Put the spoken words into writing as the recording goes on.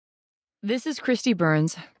This is Christy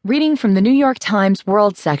Burns, reading from the New York Times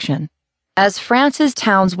World section. As France's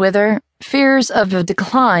towns wither, fears of a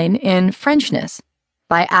decline in Frenchness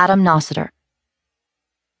by Nossiter.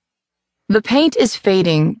 The paint is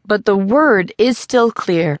fading, but the word is still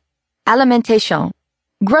clear. Alimentation.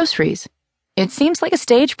 Groceries. It seems like a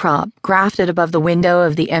stage prop grafted above the window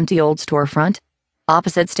of the empty old storefront.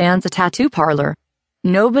 Opposite stands a tattoo parlor.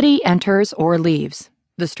 Nobody enters or leaves.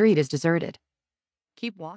 The street is deserted. Keep walking.